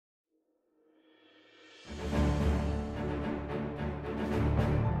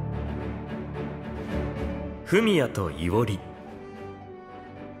フミヤとイオリ。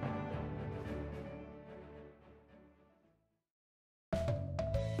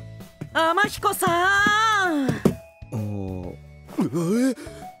天彦さん。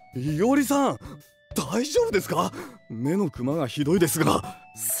いおりさん、大丈夫ですか？目のクマがひどいですが。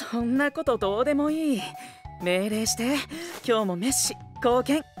そんなことどうでもいい。命令して。今日もメッシ、貢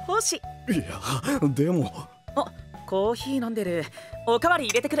献、奉仕。いや、でも。あ、コーヒー飲んでる。おかわり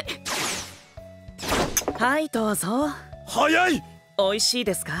入れてくる。はいどうぞ。早い。美味しい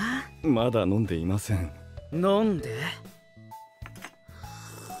ですか？まだ飲んでいません。飲んで。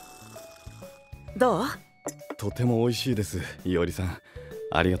どう？とても美味しいです、いおりさん。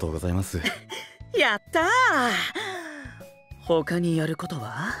ありがとうございます。やったー。他にやること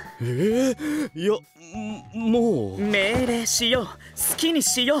は？いや、もう。命令しよう。好きに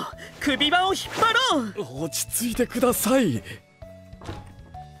しよう。首輪を引っ張ろう。落ち着いてください。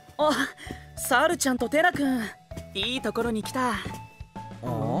あ、サルちゃんとテラ君、いいところに来た。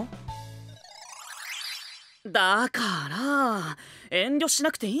だから遠慮し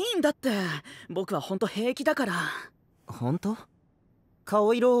なくていいんだって。僕はほんと平気だから。ほんと？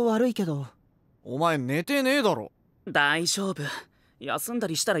顔色悪いけど。お前寝てねえだろ。大丈夫。休んだ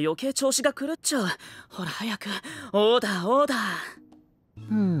りしたら余計調子が狂っちゃう。ほら早く。オーダーオーダ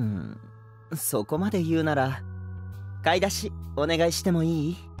ー。そこまで言うなら買い出しお願いしても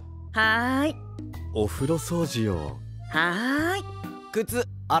いい？はーい。お風呂掃除を。はーい。靴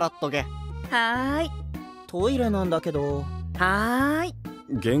洗っとけ。はーい。トイレなんだけど。はーい。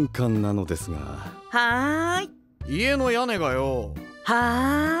玄関なのですが。はーい。家の屋根がよ。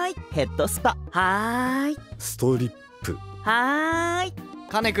はーい。ヘッドスパ。はーい。ストリップ。はーい。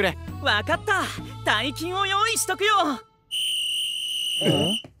金くれ。わかった。大金を用意しとくよ。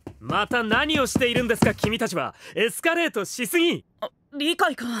また何をしているんですか君たちは。エスカレートしすぎ。理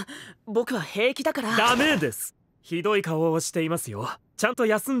解君、僕は平気だから。ダメです。ひどい顔をしていますよ。ちゃんと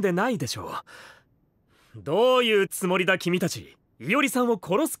休んでないでしょう。どういうつもりだ君たち。いおりさんを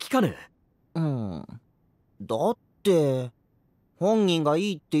殺す気かね。だって本人が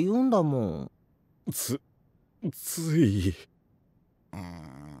いいって言うんだもん。つい。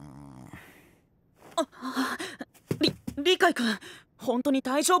理解君、本当に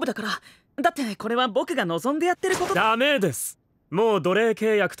大丈夫だから。だってこれは僕が望んでやってること。ダメです。もう奴隷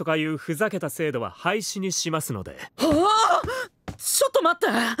契約とかいうふざけた制度は廃止にしますので。ちょっと待っ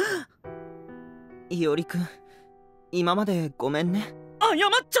て。いおりくん、今までごめんね。謝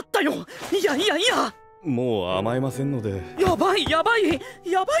っちゃったよ。いや。もう甘えませんので。やばいよ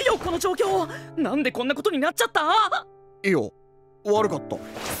この状況。なんでこんなことになっちゃった？いいよ、悪かった。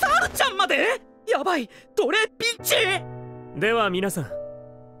サルちゃんまで？やばい、奴隷ピンチ。では皆さん、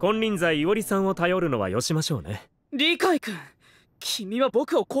金輪際いおりさんを頼るのはよしましょうね。理解君、君は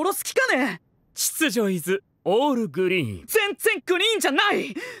僕を殺す気かね？秩序イズオールグリーン。全然グリーンじゃな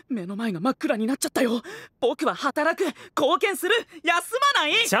い。目の前が真っ暗になっちゃったよ。僕は働く、貢献する、休まな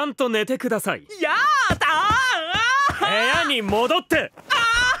い。ちゃんと寝てください。やだー。部屋に戻って。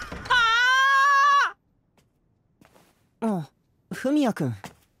フミヤくん。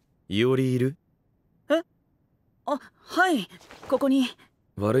いおりいる？はい、ここに。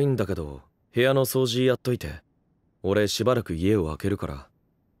悪いんだけど部屋の掃除やっといて。俺しばらく家を空けるから。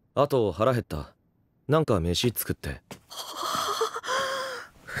あと腹減った。なんか飯作って。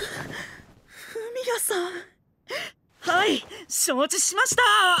ふみやさん。はい、承知しました。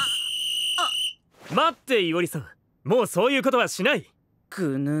待っていおりさん、もうそういうことはしない。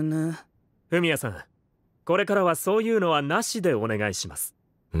ぐぬぬ。ふみやさん、これからはそういうのはなしでお願いします。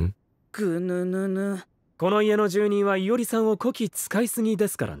ぐぬぬぬ。この家の住人はいおりさんをこき使いすぎで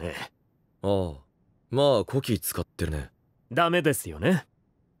すからね。ああ、まあこき使ってるね。ダメですよね。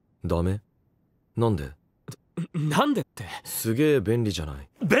ダメ？なんで？なんでって。すげえ便利じゃない。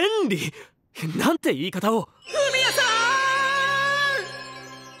便利？なんて言い方を。ふみやさ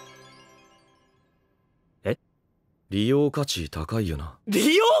ん。利用価値高いよな。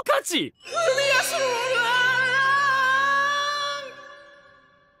利用価値？ふみやさん。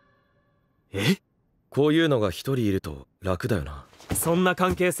こういうのが一人いると楽だよな。そんな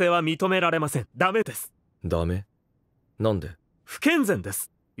関係性は認められません。ダメです。ダメ？なんで？不健全で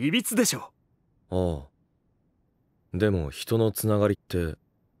す。いびつでしょう。ああ。でも人のつながりって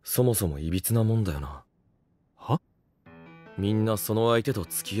そもそもいびつなもんだよな。は？みんなその相手と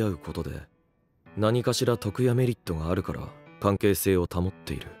付き合うことで何かしら得やメリットがあるから関係性を保っ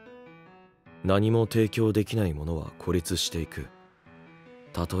ている。何も提供できないものは孤立していく。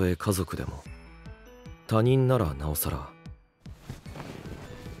たとえ家族でも。他人ならなおさら。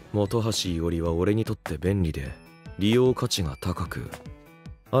本橋伊織は俺にとって便利で利用価値が高く、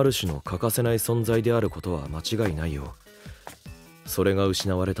ある種の欠かせない存在であることは間違いないよ。それが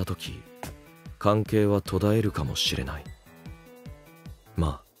失われた時、関係は途絶えるかもしれない。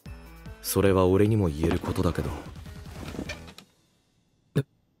まあそれは俺にも言えることだけど。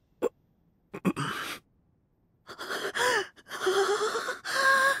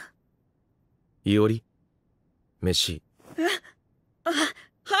いおり、飯。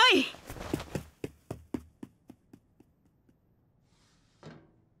はい。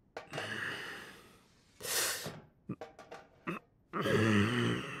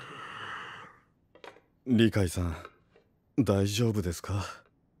理解さん、大丈夫ですか？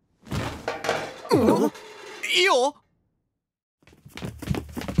いいよ。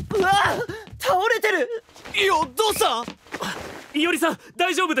うわ、倒れてる。いいよ、どうした？いおりさん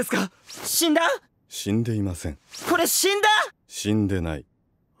大丈夫ですか？死んだ？死んでいません。これ死んだ？死んでない。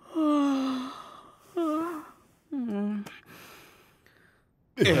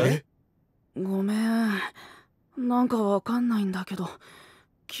え？ごめん、なんかわかんないんだけど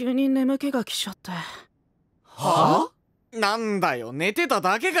急に眠気が来ちゃって。はあ？なんだよ、寝てた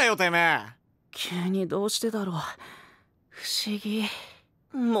だけかよてめえ。急にどうしてだろう、不思議。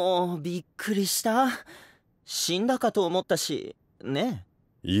もうびっくりした。死んだかと思ったしね。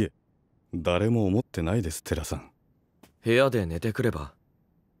いえ、誰も思ってないです、テラさん。部屋で寝てくれば。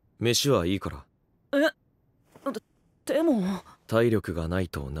飯はいいから。でも体力がない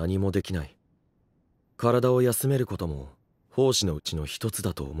と何もできない。体を休めることも奉仕のうちの一つ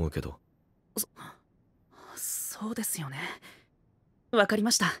だと思うけど。そうですよね。わかり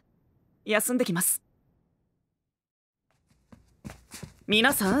ました。休んできます。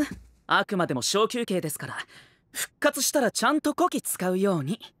皆さん、あくまでも小休憩ですから、復活したらちゃんとこき使うよう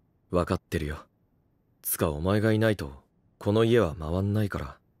に。分かってるよ。つかお前がいないとこの家は回んないか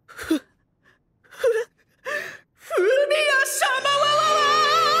ら。フミヤシャマワワ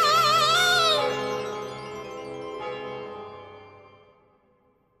ワ。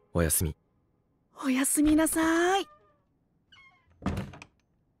おやすみ。おやすみなさい。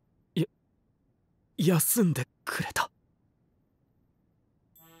休んでくれた。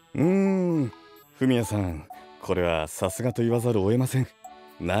フミヤさん、これはさすがと言わざるを得ません。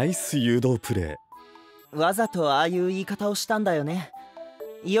ナイス誘導プレー。わざとああいう言い方をしたんだよね。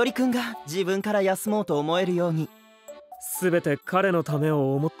いおりくんが自分から休もうと思えるように。全て彼のため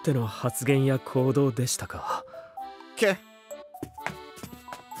を思っての発言や行動でしたか？け？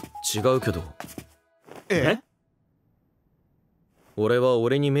違うけど。え？俺は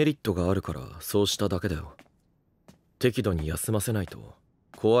俺にメリットがあるからそうしただけだよ。適度に休ませないと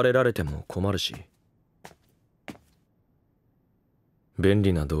壊れられても困るし。便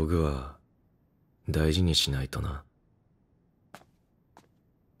利な道具は大事にしないとな。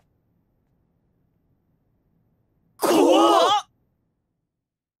怖っ！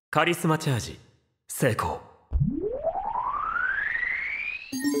カリスマチャージ成功。